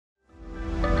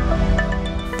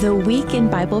The Week in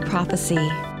Bible Prophecy,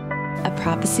 a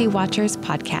Prophecy Watchers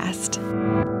podcast.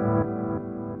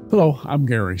 Hello, I'm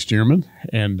Gary Stearman,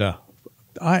 and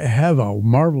I have a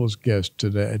marvelous guest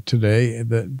today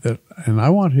and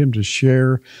I want him to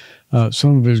share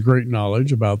some of his great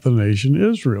knowledge about the nation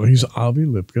Israel. He's Avi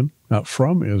Lipkin,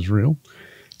 from Israel,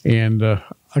 and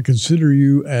I consider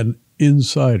you an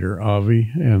insider, Avi,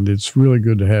 and it's really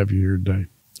good to have you here today.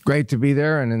 Great to be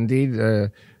there, and indeed,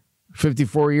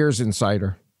 54 years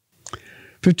insider.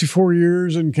 54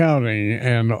 years and counting,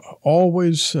 and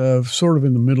always sort of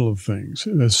in the middle of things,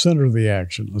 in the center of the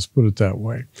action, let's put it that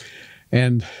way.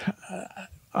 And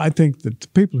I think that the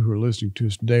people who are listening to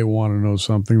us today want to know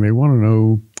something. They want to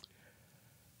know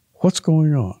what's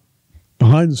going on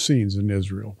behind the scenes in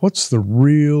Israel. What's the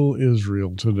real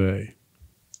Israel today?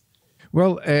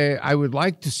 Well, I would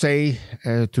like to say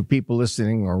to people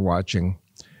listening or watching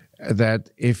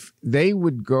that if they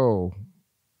would go,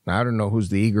 I don't know who's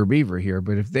the eager beaver here,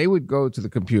 but if they would go to the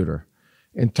computer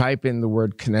and type in the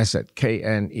word Knesset,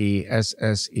 K-N-E-S-S-E-T,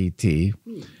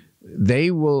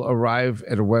 they will arrive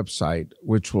at a website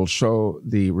which will show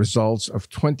the results of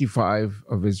 25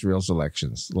 of Israel's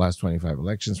elections, the last 25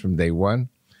 elections from day one.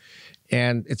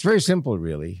 And it's very simple,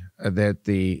 really, that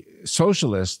the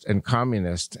socialist and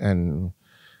communist and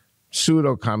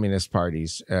pseudo-communist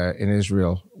parties in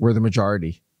Israel were the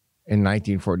majority in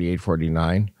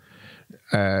 1948-49.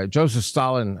 Joseph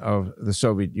Stalin of the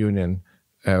Soviet Union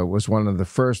was one of the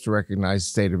first to recognize the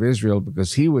state of Israel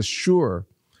because he was sure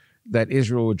that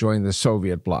Israel would join the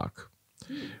Soviet bloc.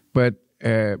 But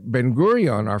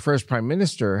Ben-Gurion, our first prime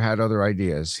minister, had other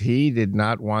ideas. He did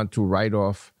not want to write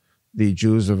off the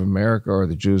Jews of America or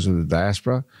the Jews of the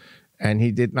diaspora, and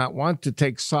he did not want to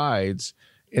take sides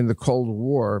in the Cold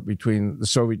War between the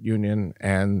Soviet Union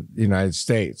and the United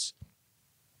States.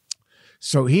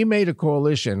 So he made a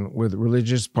coalition with a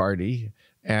religious party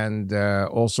and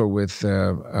also with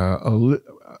a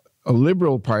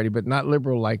liberal party, but not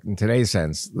liberal like in today's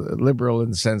sense, liberal in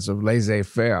the sense of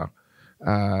laissez-faire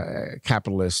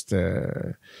capitalist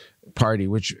party,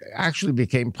 which actually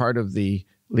became part of the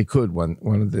Likud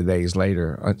one of the days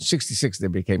later. On 1966, they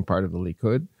became part of the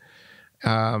Likud.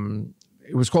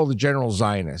 It was called the General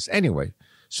Zionists. Anyway,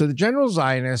 so the General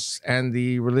Zionists and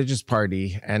the religious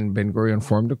party and Ben-Gurion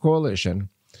formed a coalition.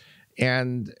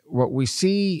 And what we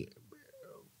see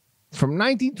from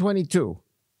 1922,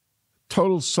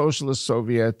 total socialist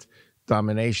Soviet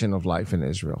domination of life in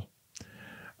Israel.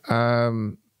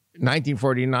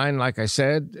 1949, like I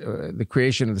said, the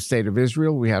creation of the State of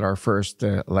Israel, we had our first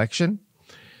election.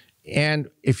 And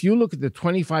if you look at the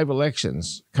 25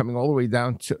 elections coming all the way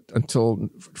down to until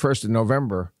 1st of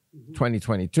November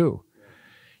 2022,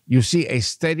 you see a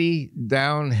steady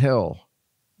downhill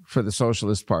for the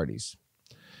socialist parties.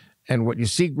 And what you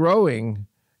see growing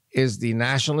is the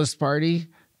Nationalist Party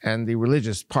and the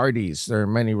religious parties. There are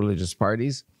many religious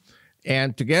parties.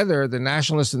 And together, the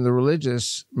nationalists and the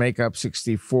religious make up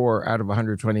 64 out of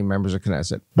 120 members of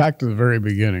Knesset. Back to the very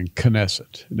beginning,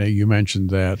 Knesset. Now, you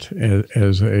mentioned that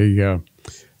as a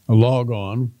log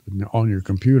on your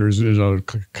computers. Is on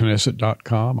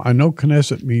Knesset.com. I know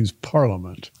Knesset means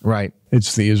parliament. Right.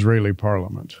 It's the Israeli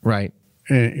parliament. Right.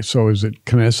 So is it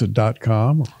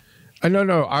Knesset.com?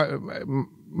 No.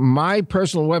 My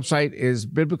personal website is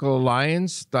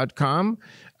biblicalalliance.com.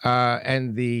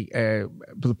 And the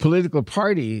political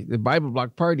party, the Bible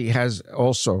Bloc Party, has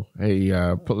also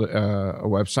a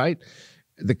website.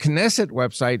 The Knesset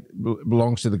website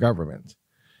belongs to the government.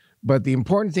 But the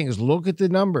important thing is look at the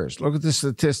numbers, look at the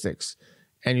statistics,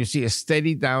 and you see a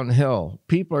steady downhill.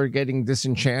 People are getting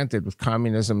disenchanted with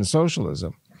communism and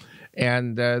socialism.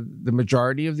 And the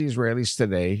majority of the Israelis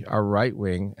today are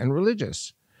right-wing and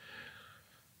religious.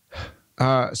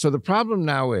 So the problem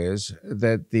now is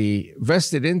that the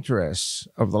vested interests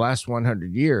of the last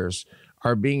 100 years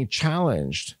are being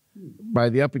challenged by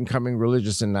the up-and-coming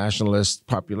religious and nationalist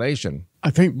population.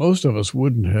 I think most of us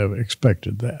wouldn't have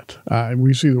expected that.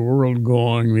 We see the world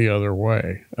going the other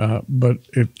way. But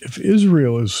if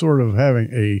Israel is sort of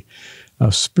having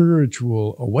a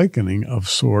spiritual awakening of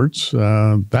sorts,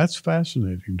 that's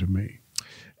fascinating to me.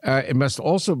 It must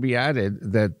also be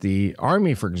added that the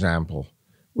army, for example,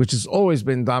 which has always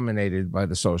been dominated by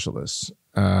the socialists.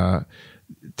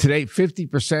 Today,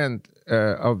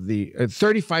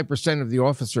 35% of the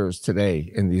officers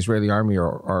today in the Israeli army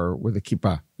are with a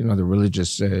kippah, the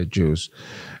religious Jews.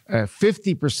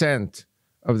 50%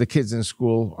 of the kids in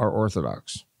school are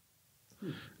Orthodox.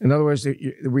 In other words,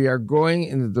 we are going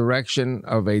in the direction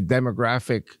of a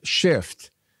demographic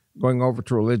shift, going over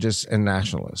to religious and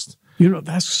nationalist.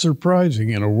 That's surprising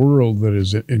in a world that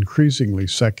is increasingly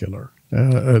secular.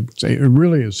 It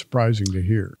really is surprising to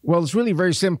hear. Well, it's really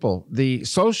very simple. The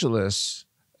socialists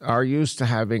are used to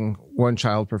having one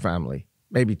child per family,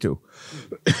 maybe two.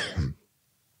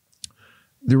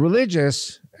 The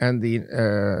religious and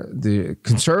the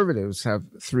conservatives have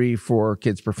 3, 4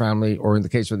 kids per family, or in the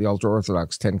case of the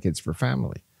ultra-Orthodox, 10 kids per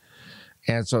family.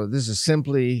 And so this is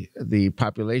simply the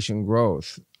population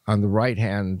growth on the right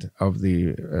hand of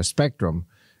the spectrum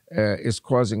is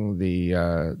causing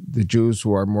the Jews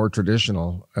who are more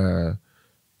traditional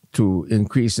to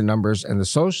increase in numbers, and the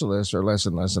socialists are less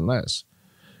and less and less.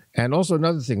 And also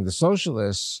another thing, the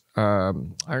socialists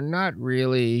are not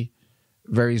really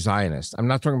very Zionist. I'm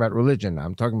not talking about religion.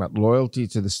 I'm talking about loyalty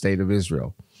to the state of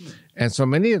Israel. And so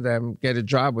many of them get a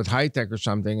job with high tech or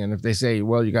something. And if they say,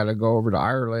 well, you got to go over to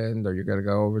Ireland, or you got to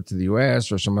go over to the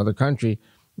US or some other country,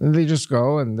 then they just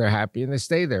go and they're happy and they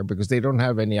stay there because they don't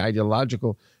have any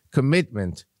ideological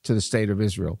commitment to the state of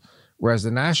Israel. Whereas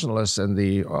the nationalists and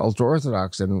the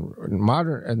ultra-Orthodox and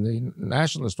modern and the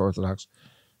nationalist Orthodox,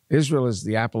 Israel is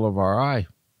the apple of our eye.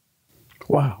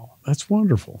 Wow. That's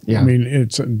wonderful. Yeah. I mean,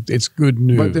 it's good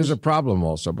news. But there's a problem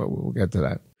also, but we'll get to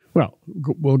that. Well,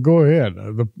 go ahead.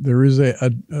 There is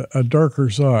a darker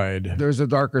side. There's a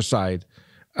darker side.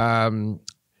 Benjamin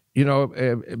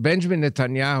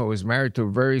Netanyahu is married to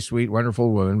a very sweet,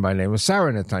 wonderful woman by the name of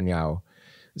Sarah Netanyahu.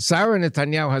 Sarah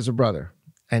Netanyahu has a brother,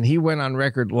 and he went on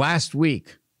record last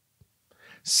week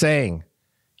saying,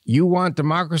 you want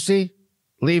democracy?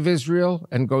 Leave Israel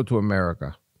and go to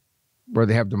America, where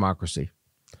they have democracy.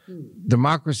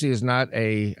 Democracy is not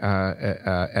a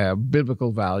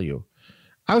biblical value.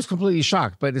 I was completely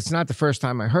shocked, but it's not the first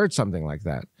time I heard something like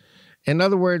that. In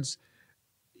other words,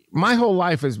 my whole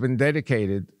life has been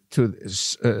dedicated to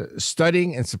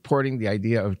studying and supporting the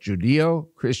idea of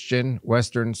Judeo-Christian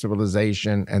Western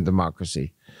civilization and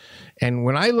democracy. And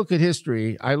when I look at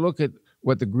history, I look at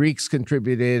what the Greeks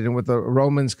contributed and what the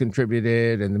Romans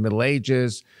contributed and the Middle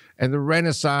Ages and the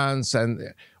Renaissance and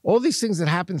all these things that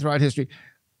happened throughout history.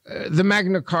 The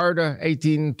Magna Carta,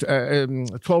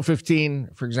 1215,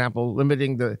 for example,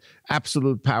 limiting the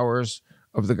absolute powers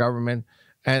of the government.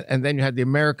 And then you had the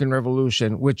American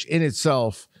Revolution, which in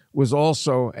itself was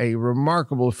also a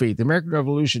remarkable feat. The American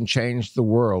Revolution changed the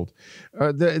world.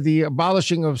 The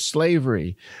abolishing of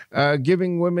slavery,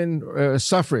 giving women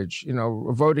suffrage,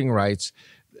 voting rights.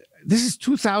 This is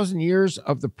 2,000 years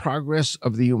of the progress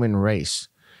of the human race.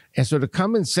 And so to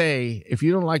come and say, if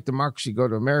you don't like democracy, go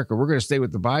to America, we're going to stay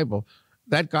with the Bible.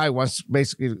 That guy wants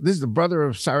basically, this is the brother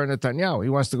of Sarah Netanyahu. He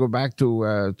wants to go back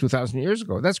to 2,000 years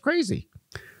ago. That's crazy.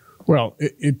 Well,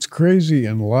 it's crazy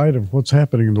in light of what's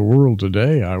happening in the world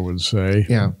today, I would say.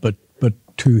 Yeah. But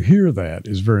to hear that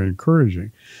is very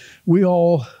encouraging. We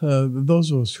all,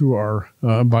 those of us who are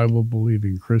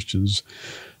Bible-believing Christians,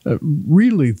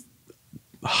 really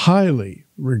highly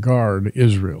regard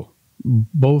Israel,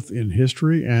 both in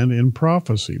history and in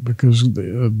prophecy, because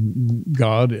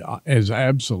God is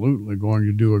absolutely going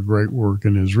to do a great work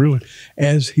in Israel,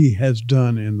 as he has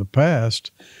done in the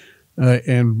past.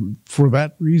 And for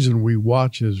that reason, we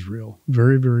watch Israel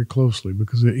very, very closely,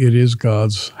 because it is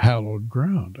God's hallowed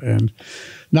ground. And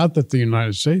not that the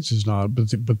United States is not,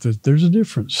 but there's a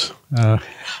difference,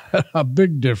 a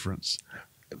big difference.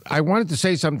 I wanted to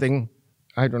say something.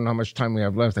 I don't know how much time we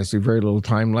have left. I see very little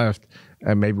time left.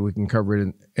 Maybe we can cover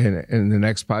it in the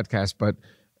next podcast. But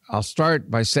I'll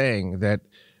start by saying that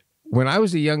when I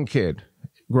was a young kid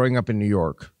growing up in New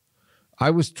York, I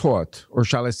was taught, or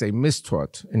shall I say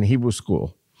mistaught, in Hebrew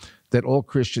school, that all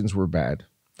Christians were bad.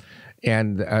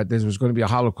 And there was going to be a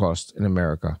Holocaust in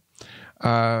America.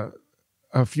 A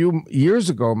few years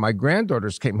ago, my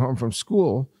granddaughters came home from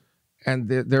school, and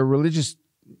their religious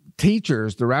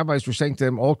teachers, the rabbis, were saying to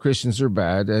them, all Christians are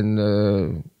bad,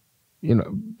 and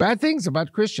bad things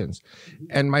about Christians.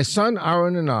 And my son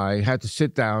Aaron and I had to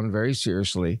sit down very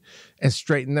seriously and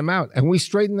straighten them out. And we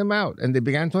straightened them out. And they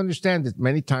began to understand that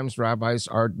many times rabbis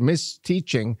are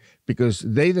misteaching because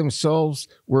they themselves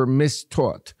were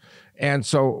mistaught. And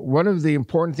so one of the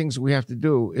important things we have to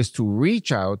do is to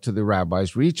reach out to the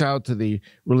rabbis, reach out to the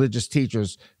religious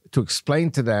teachers to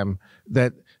explain to them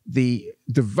that the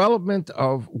development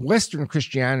of Western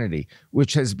Christianity,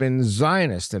 which has been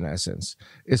Zionist in essence,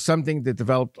 is something that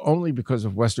developed only because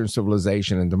of Western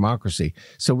civilization and democracy.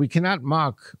 So we cannot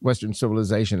mock Western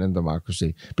civilization and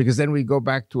democracy, because then we go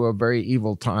back to a very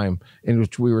evil time in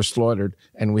which we were slaughtered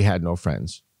and we had no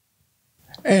friends.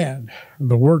 And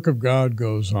the work of God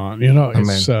goes on.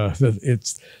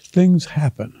 It's things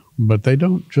happen, but they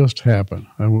don't just happen.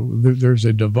 There's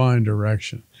a divine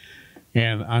direction.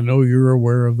 And I know you're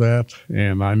aware of that,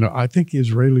 and I think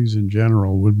Israelis in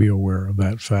general would be aware of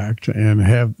that fact and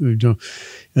have,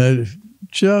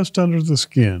 just under the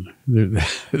skin,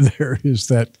 there is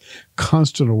that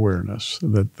constant awareness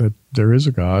that there is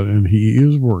a God and He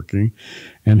is working,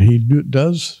 and He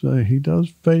does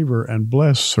favor and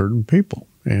bless certain people.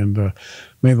 And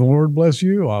may the Lord bless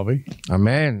you, Avi.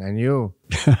 Amen. And you,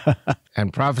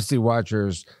 and Prophecy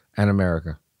Watchers and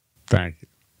America. Thank you.